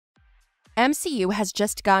MCU has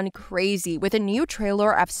just gone crazy with a new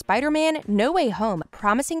trailer of Spider-Man No Way Home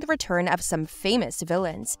promising the return of some famous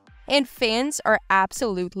villains, and fans are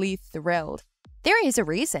absolutely thrilled. There is a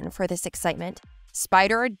reason for this excitement.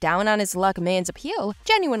 Spider, down on his luck man's appeal,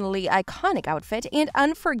 genuinely iconic outfit, and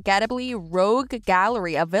unforgettably rogue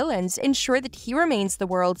gallery of villains ensure that he remains the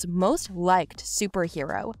world's most liked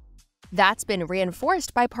superhero. That's been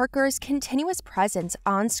reinforced by Parker's continuous presence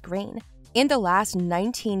on screen. In the last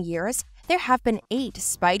 19 years, there have been 8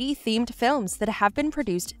 Spidey-themed films that have been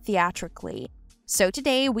produced theatrically. So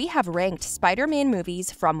today, we have ranked Spider-Man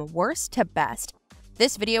movies from worst to best.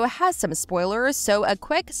 This video has some spoilers, so a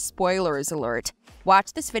quick spoilers alert.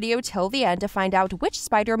 Watch this video till the end to find out which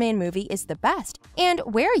Spider-Man movie is the best, and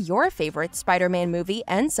where your favorite Spider-Man movie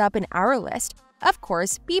ends up in our list. Of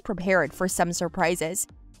course, be prepared for some surprises.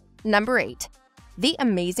 Number 8. The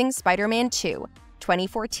Amazing Spider-Man 2,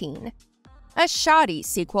 2014. A shoddy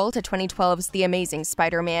sequel to 2012's The Amazing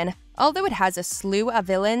Spider-Man. Although it has a slew of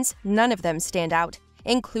villains, none of them stand out,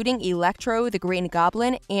 including Electro, the Green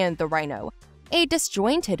Goblin, and the Rhino. A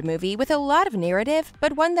disjointed movie with a lot of narrative,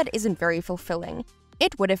 but one that isn't very fulfilling.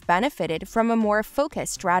 It would have benefited from a more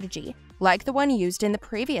focused strategy, like the one used in the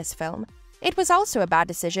previous film. It was also a bad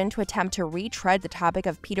decision to attempt to retread the topic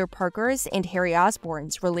of Peter Parker's and Harry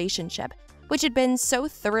Osborn's relationship, which had been so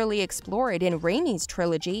thoroughly explored in Raimi's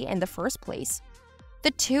trilogy in the first place.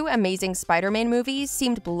 The 2 Amazing Spider-Man movies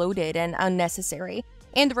seemed bloated and unnecessary,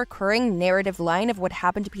 and the recurring narrative line of what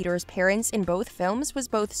happened to Peter's parents in both films was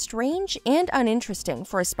both strange and uninteresting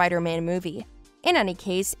for a Spider-Man movie. In any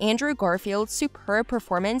case, Andrew Garfield's superb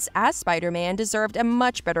performance as Spider-Man deserved a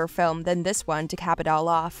much better film than this one to cap it all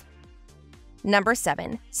off. Number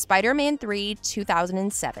 7. Spider-Man 3,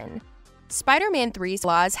 2007. Spider-Man 3's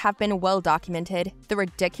flaws have been well documented. The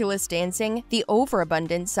ridiculous dancing, the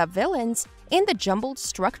overabundance of villains, and the jumbled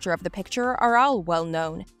structure of the picture are all well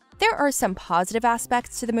known. There are some positive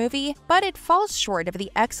aspects to the movie, but it falls short of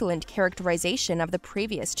the excellent characterization of the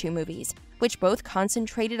previous 2 movies, which both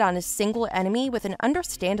concentrated on a single enemy with an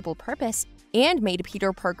understandable purpose and made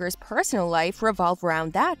Peter Parker's personal life revolve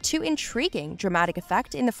around that to intriguing dramatic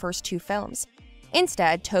effect in the first 2 films.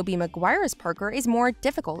 Instead, Tobey Maguire's Parker is more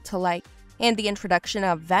difficult to like, and the introduction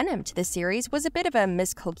of Venom to the series was a bit of a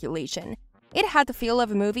miscalculation. It had the feel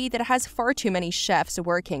of a movie that has far too many chefs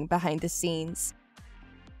working behind the scenes.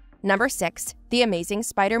 Number 6. The Amazing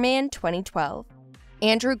Spider-Man 2012.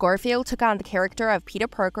 Andrew Garfield took on the character of Peter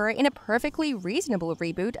Parker in a perfectly reasonable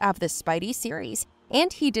reboot of the Spidey series,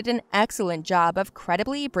 and he did an excellent job of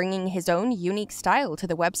credibly bringing his own unique style to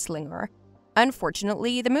the web-slinger.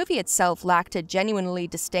 Unfortunately, the movie itself lacked a genuinely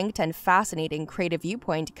distinct and fascinating creative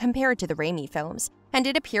viewpoint compared to the Raimi films, and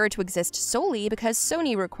it appeared to exist solely because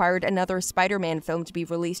Sony required another Spider-Man film to be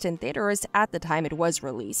released in theaters at the time it was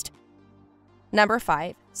released. Number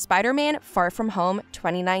 5. Spider-Man Far From Home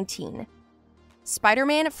 2019.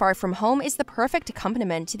 Spider-Man Far From Home is the perfect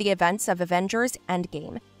accompaniment to the events of Avengers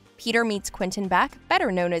Endgame. Peter meets Quentin Beck,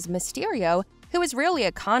 better known as Mysterio, who is really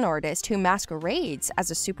a con artist who masquerades as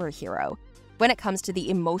a superhero. When it comes to the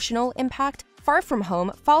emotional impact, Far From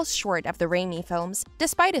Home falls short of the Raimi films,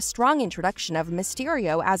 despite a strong introduction of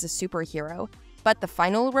Mysterio as a superhero. But the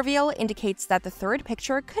final reveal indicates that the third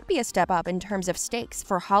picture could be a step up in terms of stakes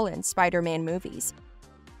for Holland's Spider-Man movies.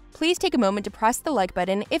 Please take a moment to press the like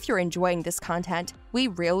button if you're enjoying this content. We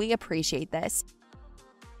really appreciate this.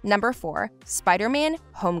 Number 4. Spider-Man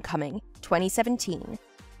Homecoming 2017.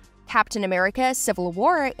 Captain America: Civil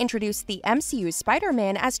War introduced the MCU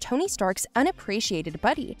Spider-Man as Tony Stark's unappreciated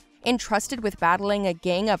buddy, entrusted with battling a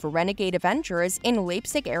gang of renegade Avengers in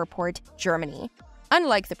Leipzig Airport, Germany.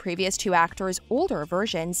 Unlike the previous 2 actors' older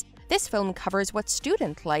versions, this film covers what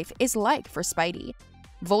student life is like for Spidey.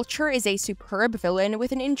 Vulture is a superb villain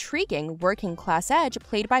with an intriguing working-class edge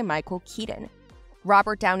played by Michael Keaton.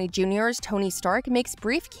 Robert Downey Jr.'s Tony Stark makes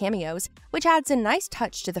brief cameos, which adds a nice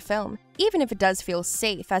touch to the film, even if it does feel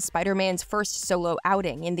safe as Spider-Man's first solo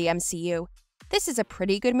outing in the MCU. This is a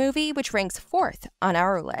pretty good movie, which ranks 4th on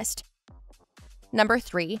our list. Number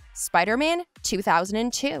 3. Spider-Man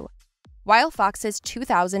 2002. While Fox's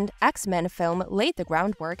 2000 X-Men film laid the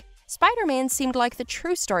groundwork, Spider-Man seemed like the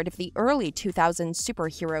true start of the early 2000s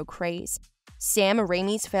superhero craze. Sam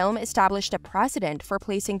Raimi's film established a precedent for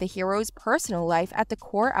placing the hero's personal life at the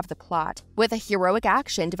core of the plot, with a heroic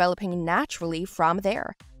action developing naturally from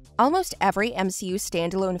there. Almost every MCU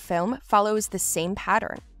standalone film follows the same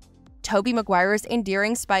pattern. Tobey Maguire's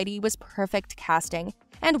endearing Spidey was perfect casting,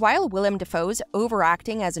 and while Willem Dafoe's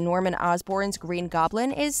overacting as Norman Osborn's Green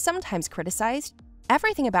Goblin is sometimes criticized,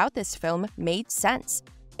 everything about this film made sense.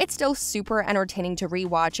 It's still super entertaining to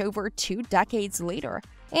rewatch over 2 decades later,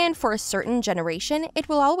 and for a certain generation, it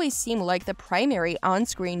will always seem like the primary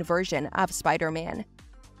on-screen version of Spider-Man.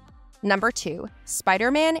 Number 2.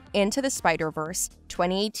 Spider-Man Into the Spider-Verse,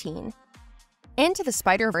 2018. Into the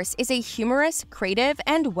Spider-Verse is a humorous, creative,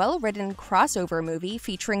 and well-written crossover movie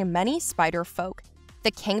featuring many Spider-folk. The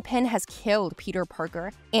Kingpin has killed Peter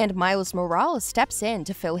Parker, and Miles Morales steps in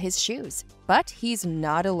to fill his shoes. But he's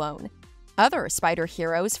not alone. Other Spider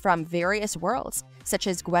heroes from various worlds, such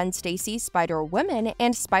as Gwen Stacy's Spider-Woman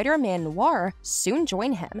and Spider-Man Noir, soon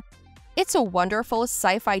join him. It's a wonderful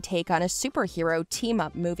sci-fi take on a superhero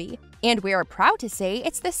team-up movie, and we are proud to say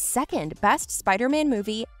it's the second best Spider-Man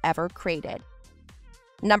movie ever created.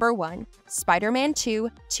 Number 1. Spider-Man 2,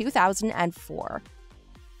 2004.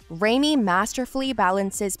 Raimi masterfully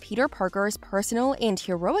balances Peter Parker's personal and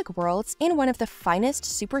heroic worlds in one of the finest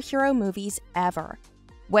superhero movies ever.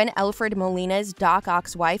 When Alfred Molina's Doc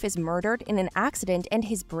Ock's wife is murdered in an accident and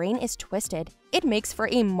his brain is twisted, it makes for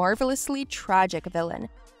a marvelously tragic villain,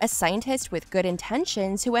 a scientist with good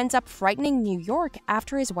intentions who ends up frightening New York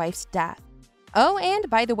after his wife's death. Oh, and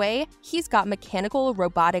by the way, he's got mechanical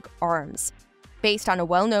robotic arms. Based on a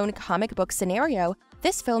well-known comic book scenario,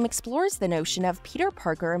 this film explores the notion of Peter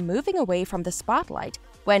Parker moving away from the spotlight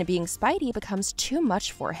when being Spidey becomes too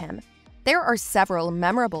much for him. There are several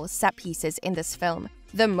memorable set pieces in this film,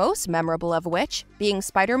 the most memorable of which being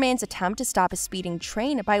Spider-Man's attempt to stop a speeding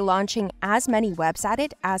train by launching as many webs at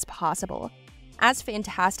it as possible. As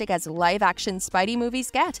fantastic as live-action Spidey movies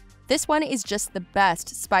get, this one is just the best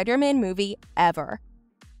Spider-Man movie ever.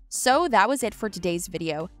 So that was it for today's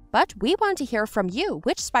video, but we want to hear from you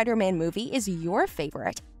which Spider-Man movie is your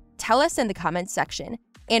favorite. Tell us in the comments section.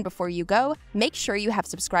 And before you go, make sure you have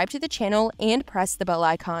subscribed to the channel and press the bell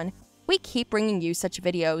icon. We keep bringing you such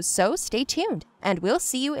videos, so stay tuned, and we'll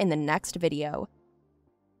see you in the next video.